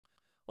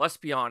Let's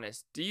be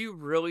honest. Do you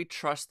really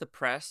trust the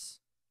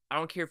press? I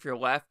don't care if you're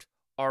left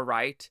or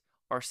right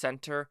or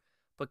center,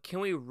 but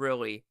can we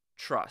really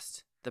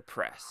trust the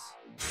press?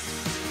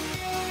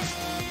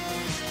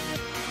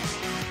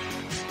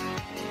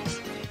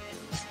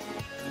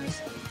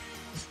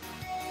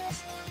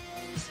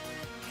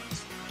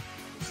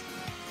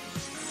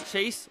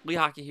 Chase Lee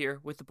Hockey here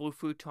with the Blue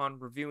Futon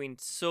reviewing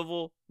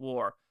Civil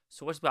War.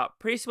 So what's about?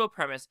 Pretty simple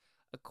premise.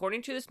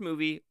 According to this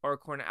movie, or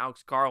according to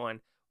Alex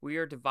Garland, we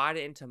are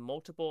divided into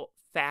multiple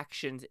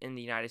factions in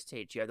the United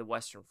States. You have the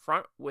Western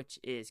Front, which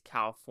is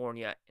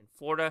California and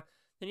Florida.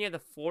 Then you have the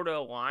Florida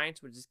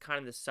Alliance, which is kind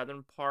of the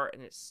southern part,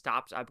 and it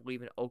stops, I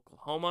believe, in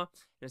Oklahoma.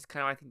 And it's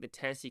kind of, I think, the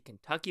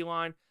Tennessee-Kentucky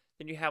line.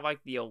 Then you have,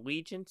 like, the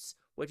Allegiance,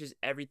 which is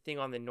everything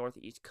on the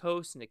northeast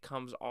coast, and it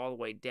comes all the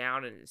way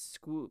down, and it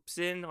scoops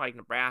in, like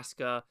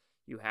Nebraska.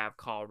 You have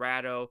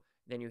Colorado.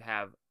 Then you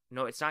have,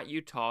 no, it's not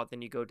Utah.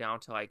 Then you go down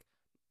to, like,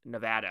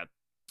 Nevada.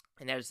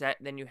 And there's that.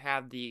 Then you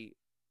have the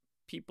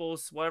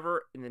Peoples,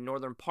 whatever, in the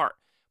northern part.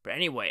 But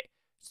anyway,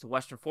 it's the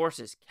Western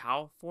forces.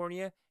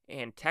 California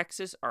and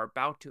Texas are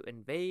about to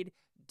invade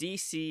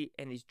D.C.,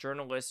 and these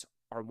journalists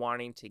are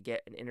wanting to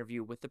get an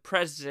interview with the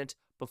president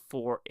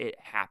before it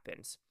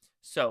happens.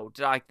 So,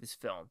 did I like this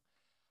film?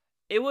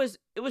 It was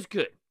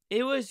good.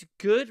 It was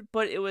good,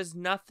 but it was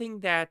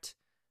nothing that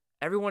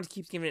everyone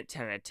keeps giving it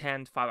 10 out of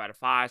 10, 5 out of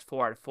 5s,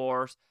 4 out of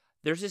 4s.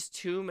 There's just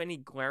too many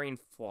glaring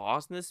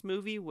flaws in this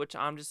movie, which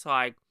I'm just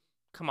like,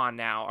 come on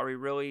now. Are we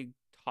really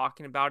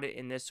talking about it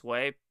in this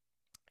way?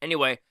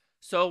 Anyway,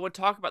 so we'll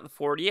talk about the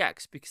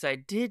 4DX, because I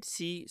did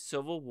see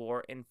Civil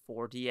War in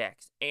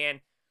 4DX,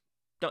 and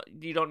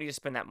you don't need to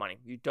spend that money.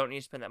 You don't need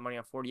to spend that money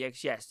on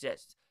 4DX. Yes.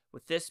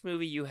 With this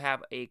movie, you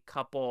have a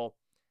couple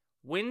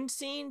wind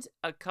scenes,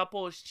 a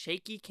couple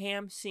shaky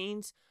cam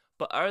scenes,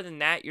 but other than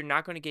that, you're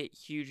not going to get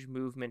huge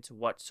movements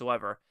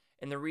whatsoever.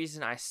 And the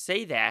reason I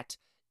say that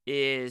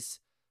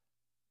is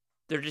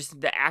they're just,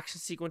 the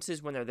action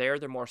sequences when they're there,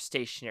 they're more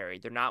stationary.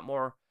 They're not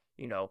more,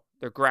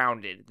 they're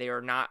grounded. They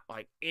are not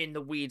like in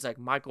the weeds like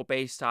Michael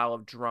Bay style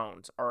of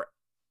drones or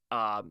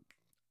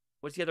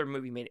what's the other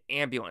movie made?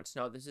 Ambulance.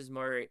 No, this is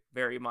more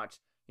very much,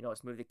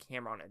 let's move the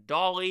camera on a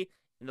dolly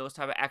and those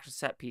type of action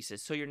set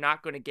pieces. So you're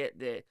not going to get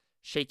the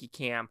shaky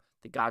cam,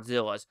 the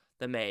Godzillas,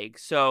 the Meg.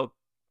 So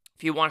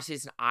if you want to see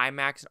this in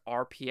IMAX and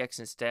RPX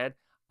instead,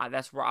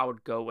 that's where I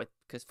would go with,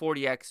 because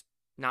 4DX,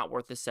 not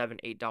worth the $7,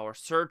 $8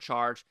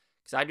 surcharge,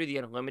 because I do the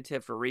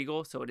unlimited for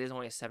Regal, so it is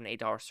only a $7,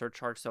 $8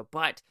 surcharge. So,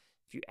 but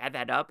if you add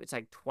that up, it's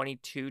like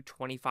 $22,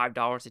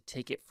 $25 a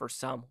ticket for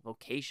some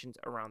locations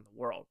around the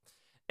world.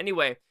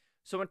 Anyway,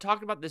 so when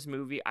talking about this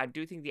movie, I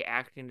do think the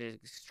acting is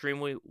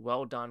extremely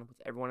well done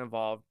with everyone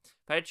involved.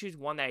 If I had to choose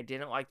one that I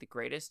didn't like the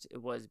greatest,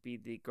 it was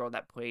the girl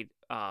that played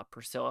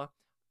Priscilla.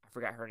 I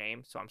forgot her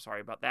name, so I'm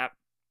sorry about that.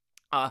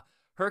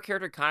 Her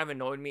character kind of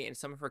annoyed me, and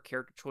some of her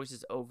character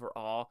choices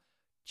overall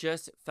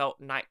just felt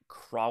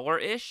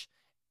Nightcrawler-ish.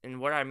 And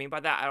what I mean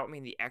by that, I don't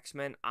mean the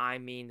X-Men, I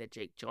mean the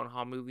Jake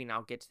Gyllenhaal movie, and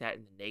I'll get to that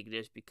in the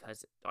negatives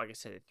because, like I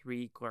said, the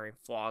 3 glaring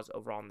flaws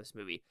overall in this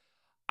movie.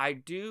 I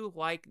do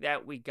like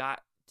that we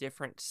got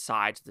different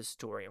sides of the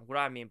story, and what do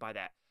I mean by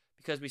that?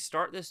 Because we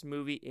start this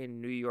movie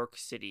in New York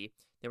City,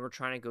 then we're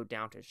trying to go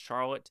down to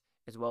Charlotte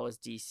as well as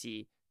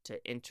D.C.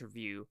 to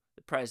interview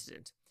the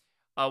president.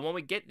 When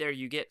we get there,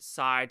 you get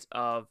sides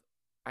of,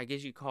 I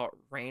guess you call it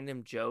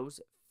random Joes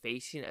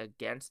facing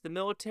against the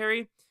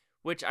military,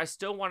 which I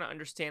still want to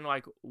understand,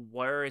 like,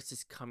 where is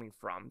this coming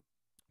from?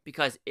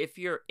 Because if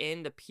you're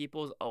in the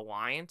People's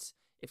Alliance,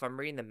 if I'm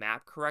reading the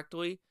map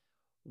correctly,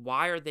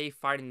 why are they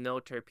fighting the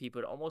military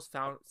people? It almost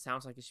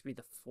sounds like it should be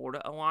the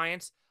Florida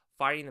Alliance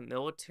fighting the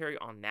military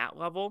on that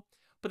level.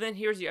 But then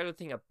here's the other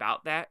thing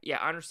about that. Yeah,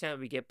 I understand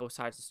that we get both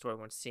sides of the story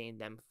when seeing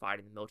them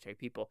fighting the military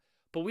people.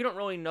 But we don't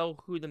really know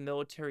who the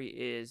military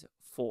is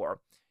for.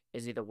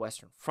 Is it the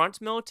Western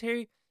Front's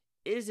military?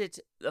 Is it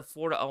the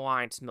Florida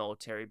Alliance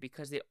military?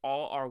 Because they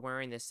all are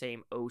wearing the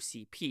same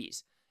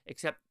OCPs.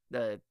 Except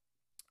the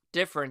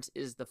difference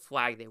is the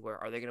flag they wear.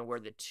 Are they going to wear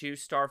the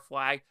 2-star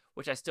flag?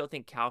 Which I still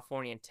think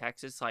California and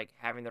Texas, like,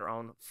 having their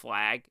own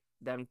flag,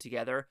 them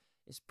together,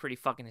 is pretty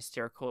fucking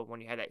hysterical when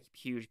you have that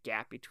huge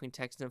gap between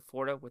Texas and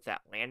Florida with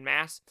that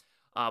landmass.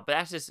 But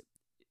that's just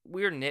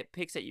weird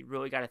nitpicks that you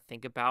really got to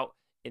think about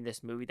in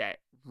this movie that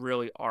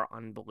really are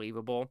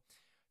unbelievable.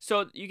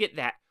 So you get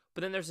that.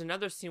 But then there's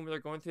another scene where they're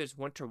going through this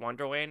winter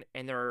wonderland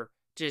and they're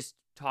just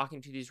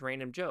talking to these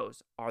random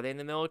Joes. Are they in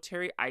the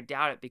military? I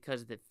doubt it,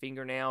 because of the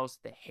fingernails,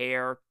 the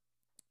hair,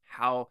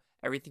 how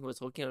everything was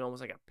looking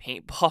almost like a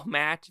paintball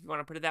match, if you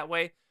want to put it that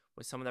way,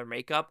 with some of their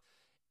makeup.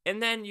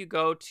 And then you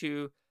go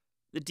to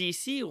the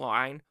DC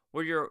line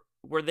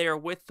where they're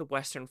with the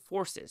Western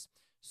forces.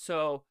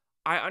 So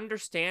I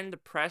understand the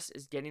press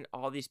is getting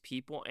all these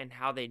people and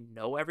how they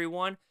know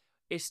everyone.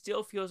 It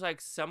still feels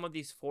like some of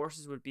these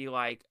forces would be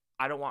like,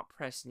 I don't want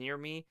press near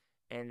me,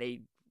 and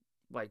they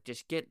like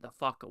just get the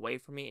fuck away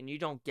from me. And you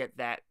don't get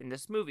that in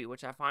this movie,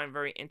 which I find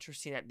very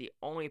interesting, that the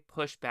only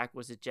pushback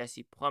was the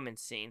Jesse Plemons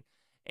scene.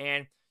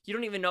 And you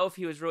don't even know if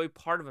he was really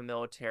part of a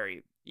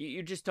military.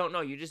 You just don't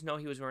know. You just know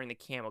he was wearing the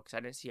camo because I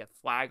didn't see a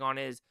flag on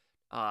his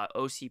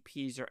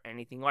OCPs or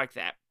anything like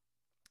that.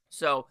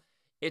 So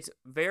it's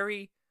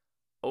very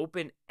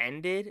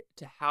open-ended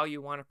to how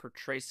you want to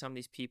portray some of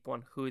these people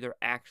and who they're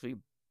actually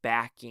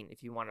backing,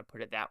 if you want to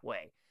put it that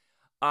way.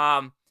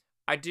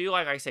 I do,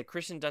 like I said,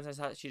 Kirsten Dunst, I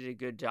thought she did a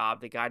good job.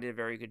 The guy did a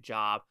very good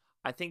job.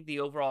 I think the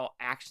overall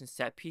action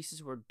set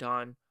pieces were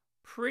done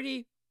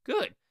pretty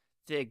good.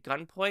 The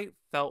gunplay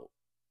felt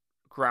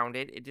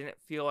grounded. It didn't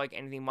feel like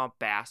anything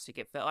bombastic.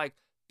 It felt like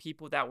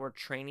people that were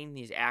training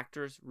these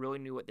actors really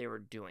knew what they were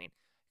doing,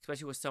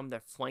 especially with some of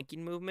their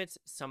flanking movements,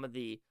 some of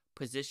the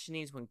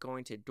positionings when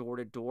going to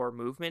door-to-door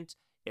movement.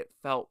 It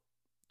felt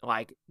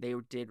like they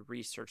did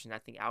research, and I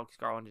think Alex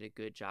Garland did a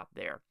good job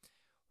there.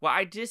 What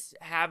I just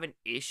have an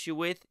issue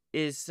with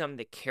is some of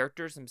the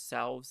characters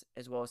themselves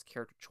as well as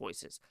character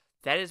choices.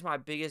 That is my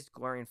biggest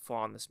glaring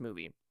flaw in this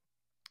movie.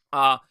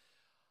 I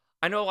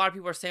know a lot of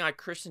people are saying like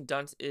Kirsten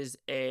Dunst is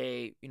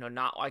a,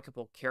 not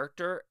likable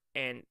character,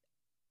 and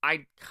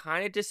I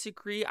kind of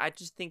disagree. I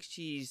just think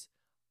she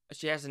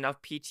has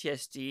enough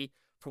PTSD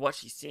for what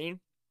she's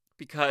seen,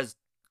 because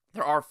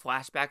there are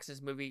flashbacks in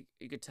this movie.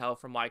 You could tell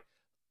from like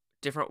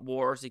different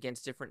wars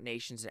against different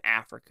nations in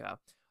Africa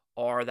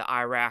or the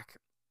Iraq,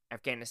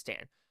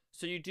 Afghanistan.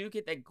 So you do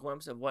get that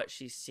glimpse of what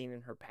she's seen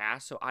in her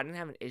past. So I didn't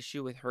have an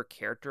issue with her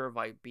character of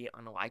like being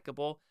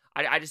unlikable.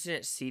 I just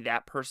didn't see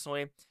that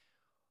personally.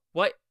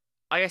 Like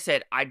I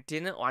said, I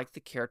didn't like the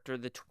character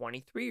of the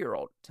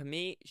 23-year-old. To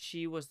me,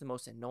 she was the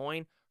most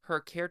annoying. Her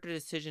character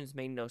decisions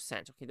made no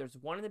sense. Okay, there's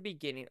one in the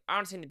beginning, I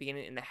don't say in the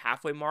beginning, in the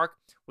halfway mark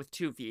with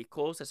 2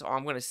 vehicles. That's all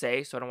I'm going to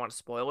say, so I don't want to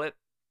spoil it.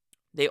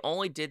 They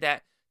only did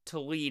that to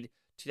lead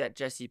to that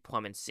Jesse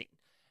Plemons scene.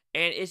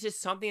 And it's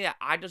just something that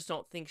I just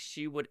don't think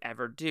she would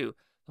ever do.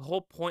 The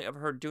whole point of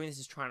her doing this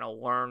is trying to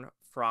learn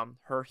from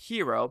her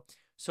hero.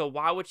 So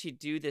why would she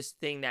do this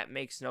thing that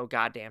makes no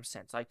goddamn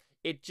sense? Like,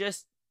 it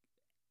just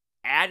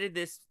added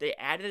this, they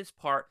added this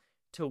part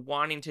to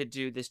wanting to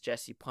do this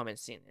Jesse Plemons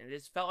scene. And it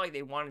just felt like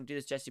they wanted to do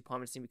this Jesse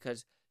Plemons scene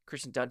because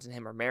Kirsten Dunst and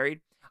him are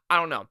married. I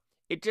don't know.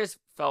 It just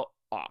felt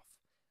off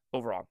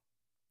overall.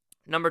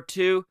 Number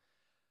 2,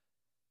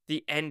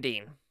 the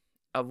ending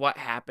of what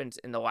happens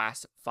in the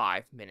last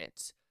 5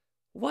 minutes.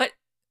 We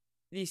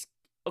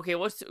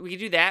can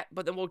do that,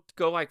 but then we'll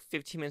go like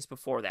 15 minutes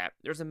before that.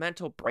 There's a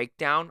mental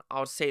breakdown,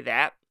 I'll say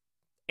that.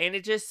 And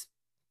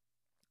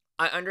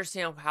I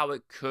understand how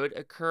it could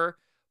occur,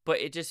 but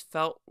it just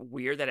felt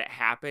weird that it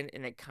happened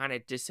and it kind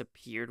of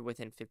disappeared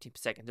within 15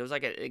 seconds. There was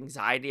like an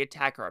anxiety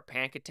attack or a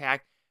panic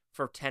attack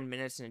for 10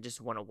 minutes and it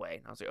just went away.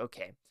 And I was like,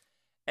 okay.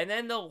 And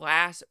then the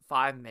last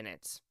 5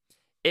 minutes,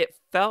 it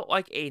felt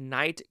like a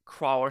night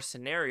crawler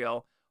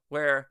scenario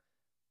where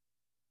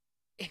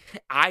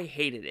I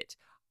hated it.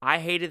 I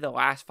hated the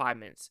last 5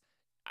 minutes.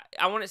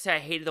 I want to say I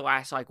hated the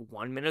last like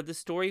 1 minute of the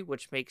story,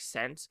 which makes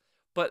sense.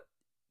 But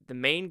the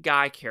main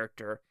guy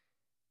character,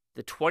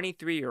 the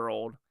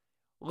 23-year-old,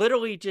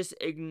 literally just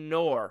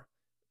ignore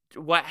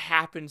what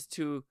happens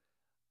to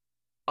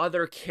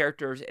other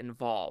characters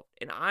involved.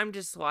 And I'm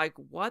just like,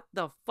 what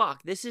the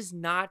fuck? This is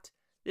not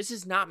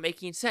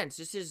making sense.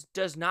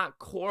 Does not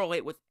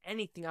correlate with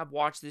anything I've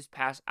watched this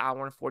past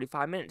hour and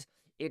 45 minutes.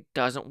 It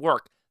doesn't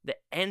work. The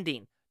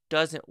ending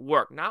doesn't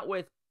work. Not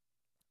with,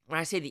 when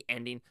I say the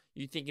ending,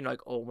 you're thinking like,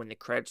 oh, when the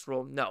credits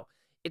roll. No.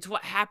 It's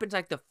what happens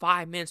like the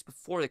 5 minutes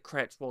before the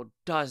credits roll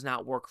does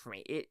not work for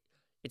me.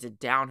 It's a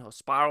downhill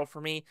spiral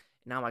for me.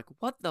 And I'm like,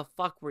 what the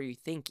fuck were you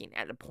thinking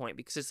at the point?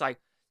 Because it's like,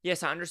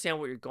 yes, I understand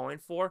what you're going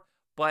for,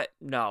 but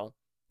no,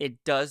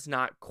 it does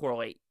not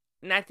correlate.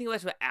 And I think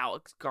that's what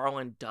Alex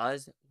Garland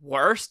does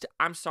worst,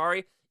 I'm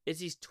sorry, is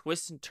these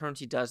twists and turns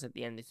he does at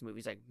the end of this movie.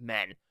 He's like,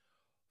 men,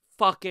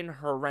 fucking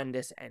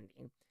horrendous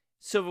ending.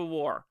 Civil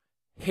War,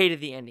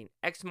 hated the ending.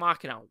 Ex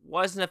Machina,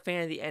 wasn't a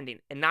fan of the ending.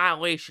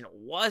 Annihilation,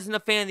 wasn't a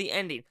fan of the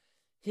ending.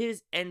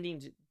 His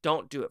endings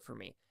don't do it for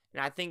me.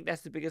 And I think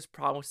that's the biggest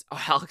problem with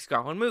Alex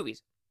Garland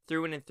movies.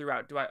 Through in and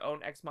throughout. Do I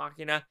own Ex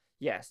Machina?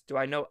 Yes. Do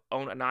I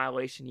own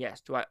Annihilation? Yes.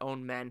 Do I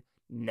own Men?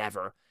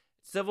 Never.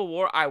 Civil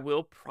War, I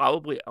will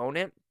probably own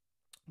it,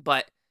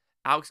 but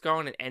Alex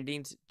Garland and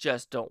endings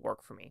just don't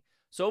work for me.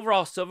 So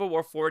overall, Civil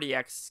War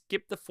 4DX,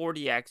 skip the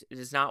 4DX. It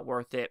is not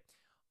worth it.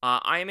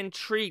 I am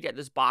intrigued at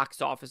this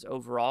box office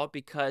overall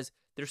because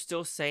they're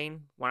still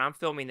saying, when I'm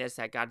filming this,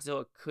 that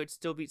Godzilla could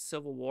still beat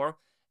Civil War.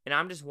 And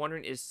I'm just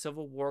wondering, is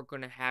Civil War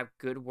going to have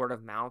good word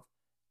of mouth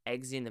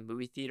exiting the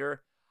movie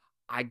theater?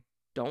 I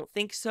don't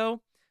think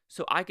so.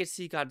 So I could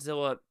see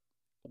Godzilla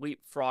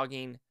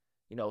leapfrogging,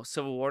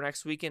 Civil War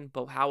next weekend.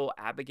 But how will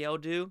Abigail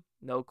do?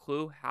 No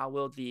clue. How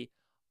will the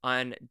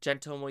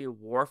Ungentlemanly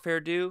Warfare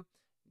do?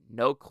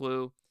 No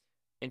clue.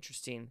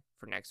 Interesting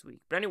for next week.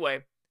 But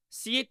anyway,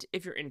 see it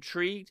if you're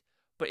intrigued.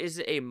 But is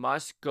it a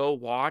must-go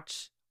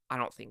watch? I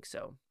don't think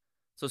so.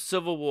 So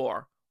Civil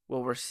War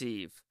will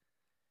receive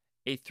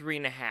a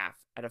 3.5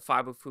 out of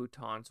 5 with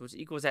Futons, which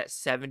equals at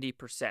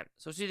 70%.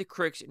 So see the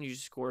critics and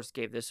user scores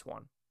gave this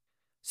one.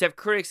 So you have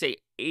critics say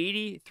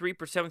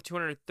 83% with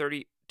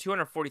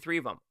 243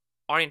 of them.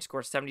 Audience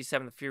score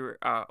 77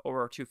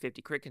 over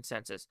 250. Critic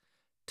consensus.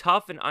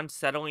 Tough and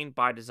unsettling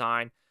by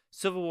design,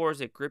 Civil War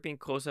is a gripping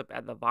close-up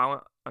at the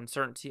violent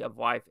uncertainty of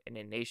life in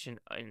a nation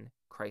in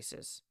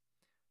crisis.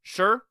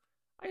 Sure,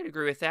 I could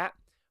agree with that,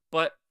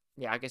 but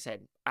yeah, like I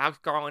said, Alex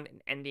Garland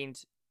and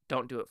endings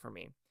don't do it for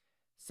me.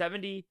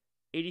 70,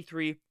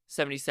 83,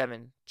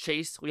 77.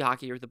 Chase, Lee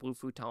Hockey here with the Blue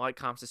Futon. Like,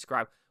 comment,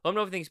 subscribe. Let me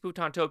know if you think it's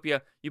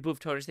Futontopia. You Blue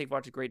Futoners, thank you for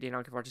watching a great day.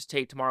 Now I can watch this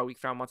take tomorrow, week,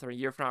 from a month, or a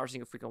year from now, every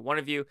single freaking one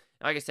of you.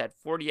 And like I said,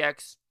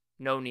 40X,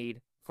 no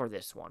need for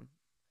this one.